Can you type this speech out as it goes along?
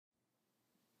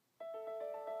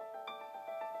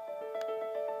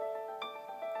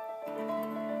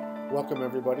Welcome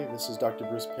everybody, this is Dr.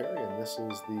 Bruce Perry and this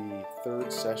is the third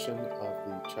session of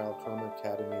the Child Trauma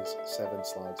Academy's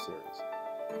 7-slide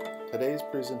series. Today's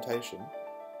presentation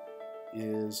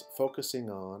is focusing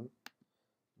on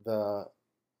the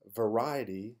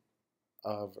variety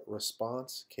of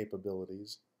response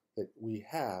capabilities that we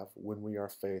have when we are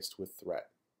faced with threat.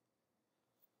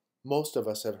 Most of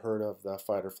us have heard of the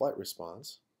fight or flight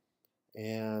response,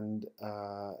 and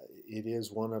it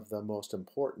is one of the most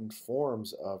important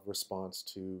forms of response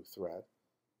to threat,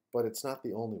 but it's not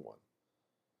the only one.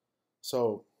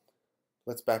 So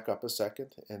let's back up a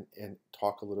second and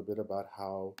talk a little bit about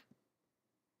how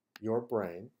your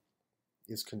brain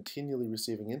is continually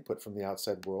receiving input from the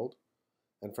outside world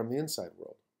and from the inside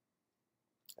world.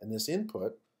 And this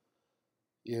input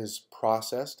is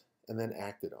processed and then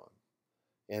acted on.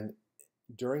 And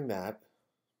during that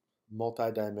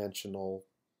multidimensional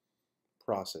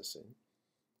processing,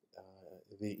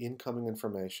 the incoming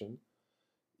information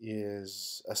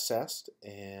is assessed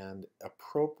and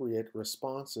appropriate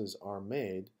responses are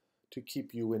made to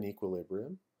keep you in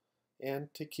equilibrium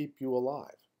and to keep you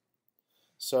alive.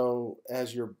 So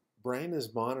as your brain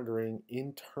is monitoring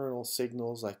internal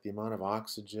signals like the amount of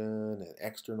oxygen and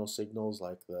external signals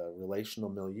like the relational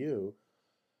milieu,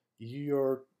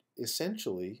 you're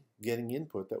essentially getting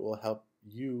input that will help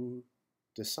you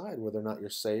decide whether or not you're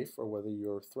safe or whether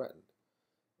you're threatened.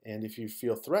 And if you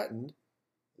feel threatened,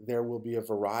 there will be a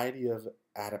variety of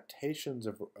adaptations,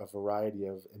 a variety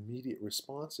of immediate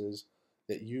responses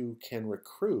that you can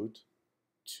recruit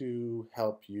to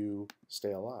help you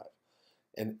stay alive.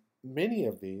 And many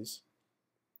of these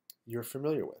you're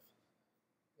familiar with.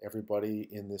 Everybody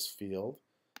in this field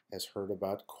has heard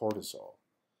about cortisol.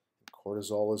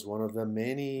 Cortisol is one of the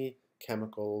many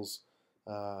chemicals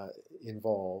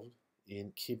involved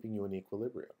in keeping you in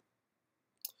equilibrium.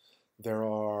 There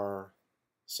are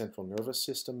central nervous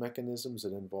system mechanisms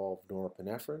that involve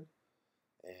norepinephrine,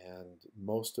 and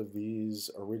most of these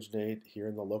originate here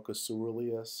in the locus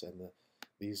coeruleus, and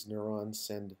these neurons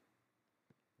send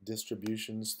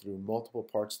distributions through multiple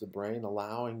parts of the brain,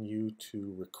 allowing you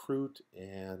to recruit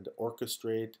and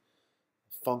orchestrate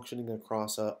functioning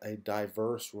across a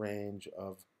diverse range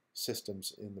of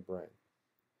systems in the brain.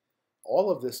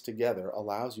 All of this together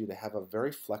allows you to have a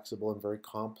very flexible and very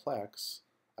complex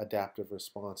adaptive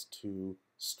response to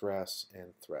stress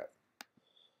and threat.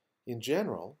 In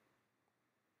general,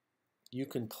 you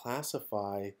can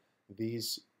classify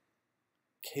these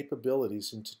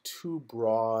capabilities into two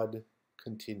broad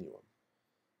continuum.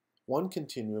 One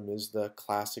continuum is the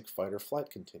classic fight or flight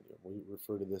continuum. We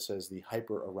refer to this as the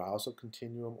hyperarousal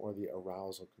continuum or the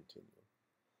arousal continuum.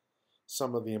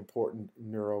 Some of the important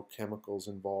neurochemicals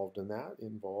involved in that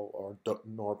are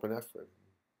norepinephrine,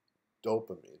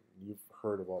 dopamine. You've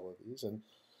heard of all of these. And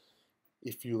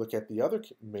if you look at the other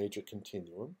major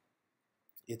continuum,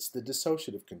 it's the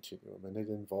dissociative continuum, and it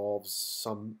involves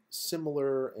some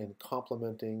similar and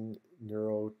complementing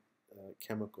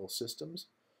neurochemical systems,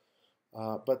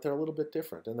 but they're a little bit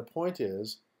different. And the point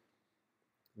is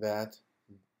that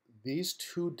these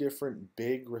two different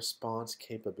big response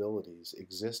capabilities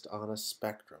exist on a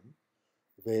spectrum.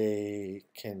 They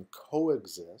can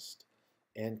coexist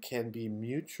and can be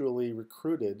mutually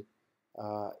recruited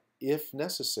if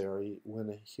necessary when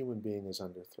a human being is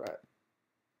under threat.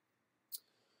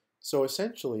 So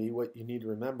essentially what you need to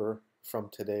remember from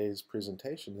today's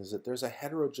presentation is that there's a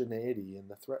heterogeneity in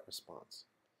the threat response.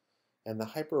 And the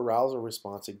hyperarousal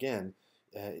response, again,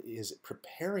 is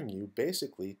preparing you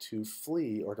basically to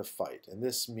flee or to fight. And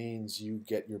this means you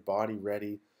get your body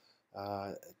ready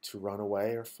to run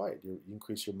away or fight. You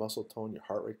increase your muscle tone, your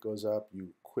heart rate goes up,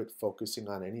 you quit focusing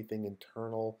on anything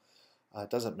internal. It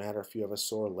doesn't matter if you have a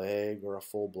sore leg or a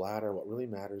full bladder. What really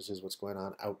matters is what's going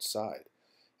on outside.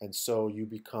 And so you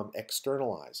become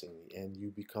externalizing and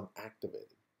you become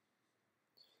activated.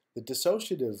 The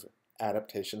dissociative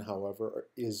adaptation, however,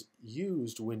 is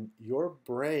used when your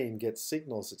brain gets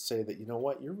signals that say that, you know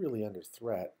what, you're really under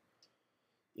threat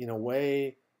in a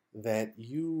way that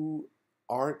you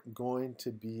aren't going to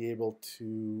be able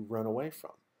to run away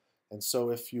from. And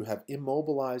so if you have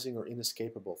immobilizing or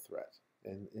inescapable threat,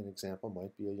 and an example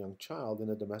might be a young child in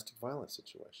a domestic violence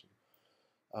situation,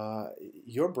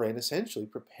 your brain essentially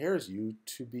prepares you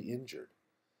to be injured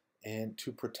and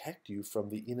to protect you from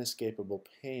the inescapable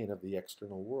pain of the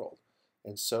external world.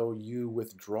 And so you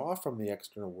withdraw from the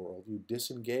external world, you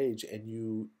disengage, and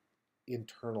you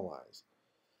internalize.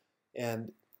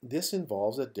 And this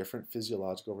involves a different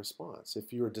physiological response.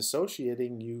 If you're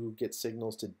dissociating, you get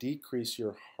signals to decrease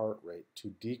your heart rate,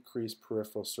 to decrease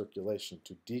peripheral circulation,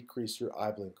 to decrease your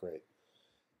eye blink rate.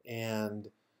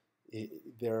 And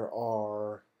there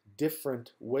are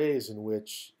different ways in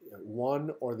which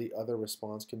one or the other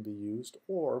response can be used,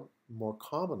 or more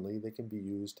commonly, they can be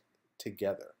used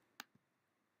together.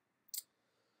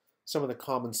 Some of the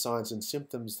common signs and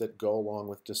symptoms that go along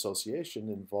with dissociation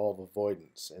involve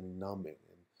avoidance and numbing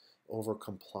and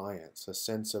overcompliance, a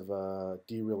sense of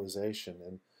derealization,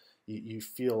 and you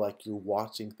feel like you're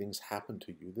watching things happen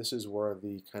to you. This is where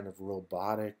the kind of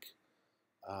robotic,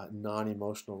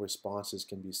 non-emotional responses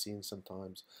can be seen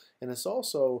sometimes. And it's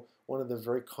also one of the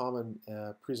very common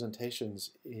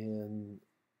presentations in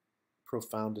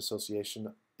profound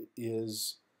dissociation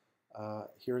is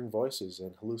hearing voices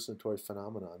and hallucinatory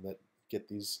phenomenon that get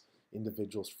these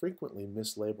individuals frequently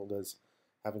mislabeled as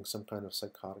having some kind of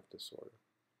psychotic disorder.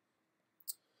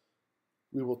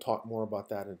 We will talk more about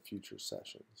that in future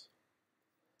sessions.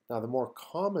 Now, the more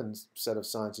common set of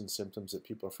signs and symptoms that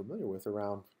people are familiar with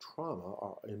around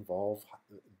trauma involve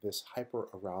this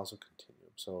hyperarousal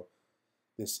continuum. So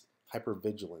this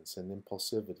hypervigilance and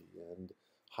impulsivity and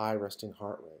high resting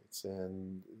heart rates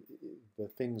and the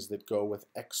things that go with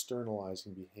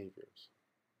externalizing behaviors.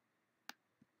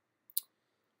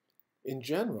 In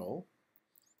general,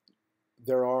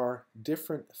 there are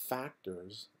different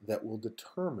factors that will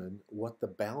determine what the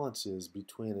balance is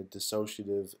between a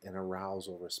dissociative and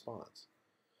arousal response.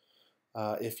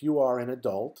 If you are an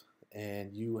adult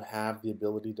and you have the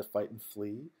ability to fight and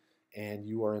flee, and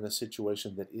you are in a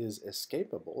situation that is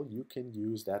escapable, you can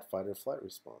use that fight or flight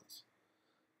response.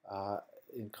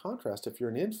 In contrast, if you're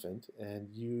an infant and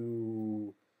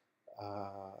you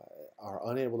are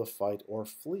unable to fight or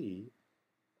flee,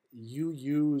 you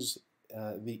use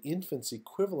the infant's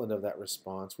equivalent of that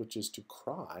response, which is to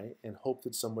cry and hope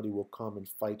that somebody will come and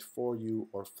fight for you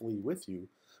or flee with you.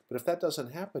 But if that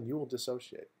doesn't happen, you will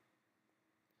dissociate.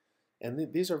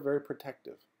 And these are very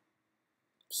protective.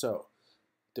 So,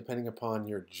 depending upon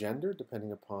your gender,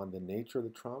 depending upon the nature of the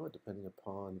trauma, depending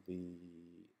upon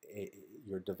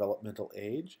your developmental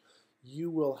age, you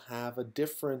will have a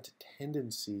different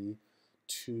tendency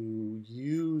to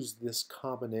use this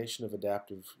combination of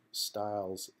adaptive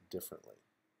styles differently.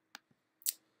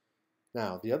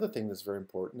 Now, the other thing that's very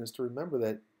important is to remember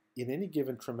that in any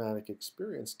given traumatic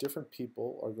experience, different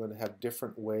people are going to have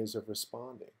different ways of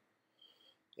responding.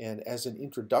 And as an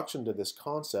introduction to this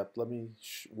concept, let me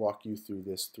walk you through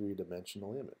this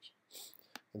three-dimensional image.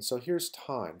 And so here's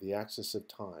time, the axis of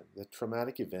time. The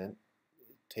traumatic event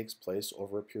takes place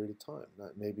over a period of time.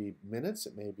 It may be minutes,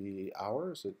 it may be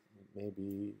hours, it may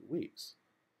be weeks.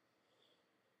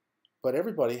 But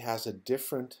everybody has a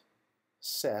different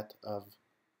set of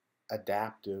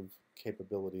adaptive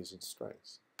capabilities and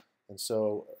strengths. And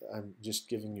so I'm just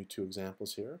giving you two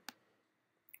examples here.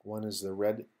 One is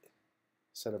the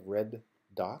set of red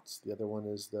dots. The other one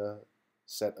is the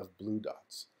set of blue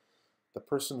dots. The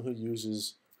person who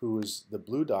is the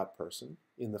blue dot person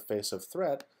in the face of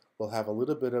threat will have a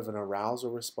little bit of an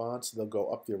arousal response. They'll go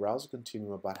up the arousal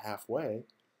continuum about halfway,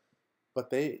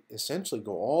 but they essentially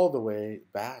go all the way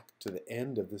back to the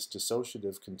end of this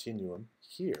dissociative continuum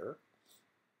here.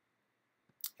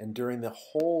 And during the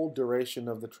whole duration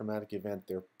of the traumatic event,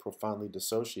 they're profoundly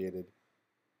dissociated.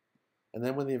 And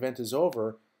then when the event is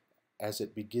over, as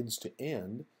it begins to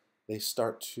end, they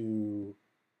start to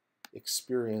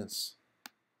experience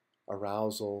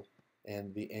arousal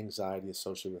and the anxiety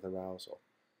associated with arousal.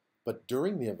 But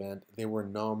during the event, they were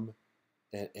numb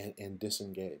and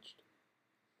disengaged.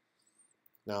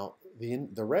 Now,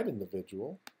 the red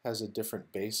individual has a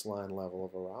different baseline level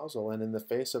of arousal, and in the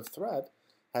face of threat,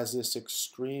 has this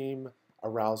extreme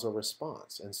arousal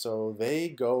response. And so they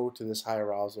go to this high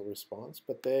arousal response,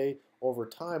 but they, over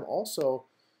time, also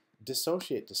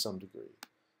dissociate to some degree.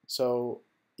 So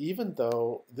even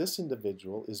though this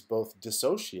individual is both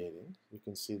dissociating, you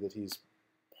can see that he's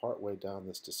partway down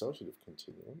this dissociative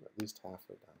continuum, at least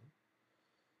halfway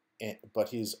down, but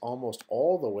he's almost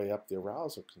all the way up the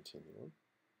arousal continuum.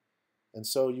 And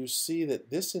so you see that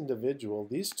this individual,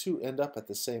 these two end up at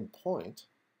the same point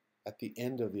at the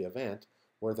end of the event,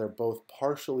 where they're both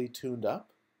partially tuned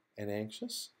up and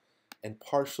anxious and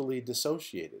partially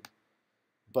dissociated.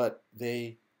 But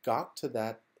they got to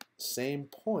that same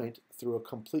point through a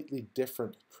completely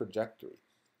different trajectory.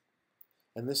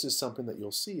 And this is something that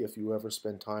you'll see if you ever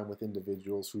spend time with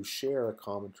individuals who share a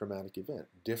common traumatic event.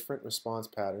 Different response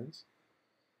patterns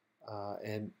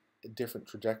and different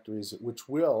trajectories, which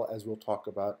will, as we'll talk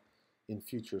about in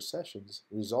future sessions,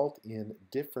 result in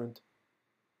different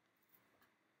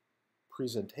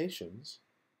presentations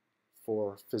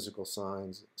for physical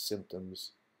signs,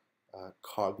 symptoms,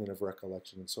 cognitive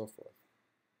recollection, and so forth.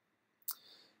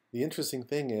 The interesting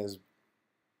thing is,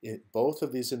 both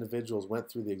of these individuals went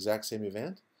through the exact same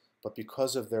event, but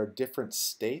because of their different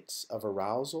states of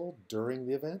arousal during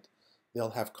the event,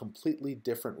 they'll have completely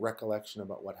different recollection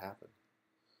about what happened.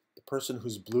 The person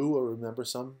who's blue will remember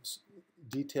some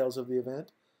details of the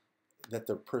event that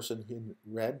the person in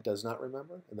red does not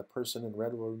remember, and the person in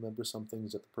red will remember some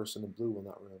things that the person in blue will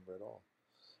not remember at all.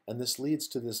 And this leads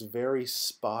to this very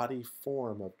spotty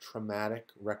form of traumatic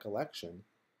recollection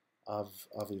of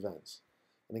events.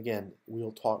 And again,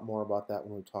 we'll talk more about that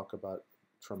when we talk about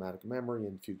traumatic memory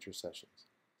in future sessions.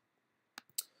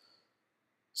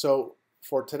 So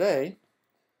for today,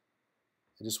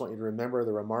 I just want you to remember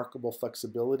the remarkable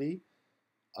flexibility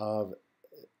of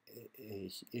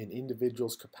an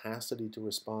individual's capacity to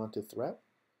respond to threat,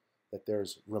 that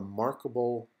there's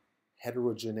remarkable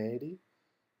heterogeneity.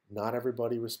 Not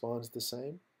everybody responds the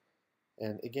same.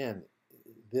 And again,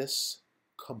 this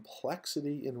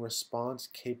complexity in response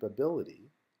capability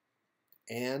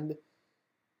and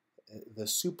the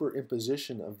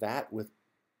superimposition of that with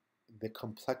the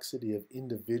complexity of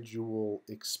individual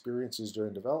experiences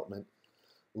during development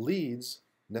leads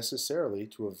necessarily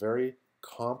to a very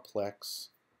complex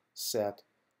set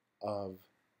of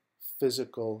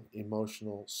physical,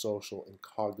 emotional, social, and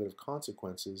cognitive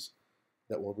consequences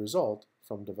that will result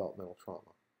from developmental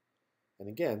trauma. And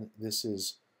again, this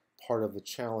is part of the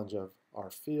challenge of our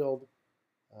field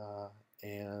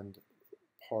and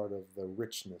part of the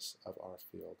richness of our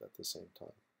field at the same time.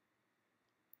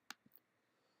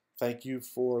 Thank you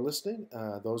for listening.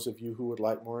 Those of you who would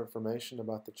like more information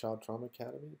about the Child Trauma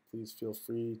Academy, please feel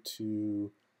free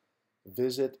to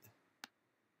visit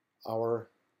our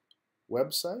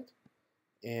website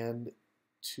and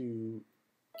to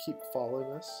keep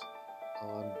following us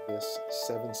on this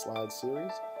 7-slide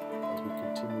series as we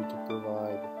continue to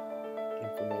provide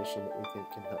information that we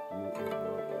think can help you in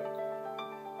your work.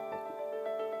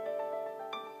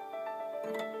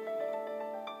 Thank you.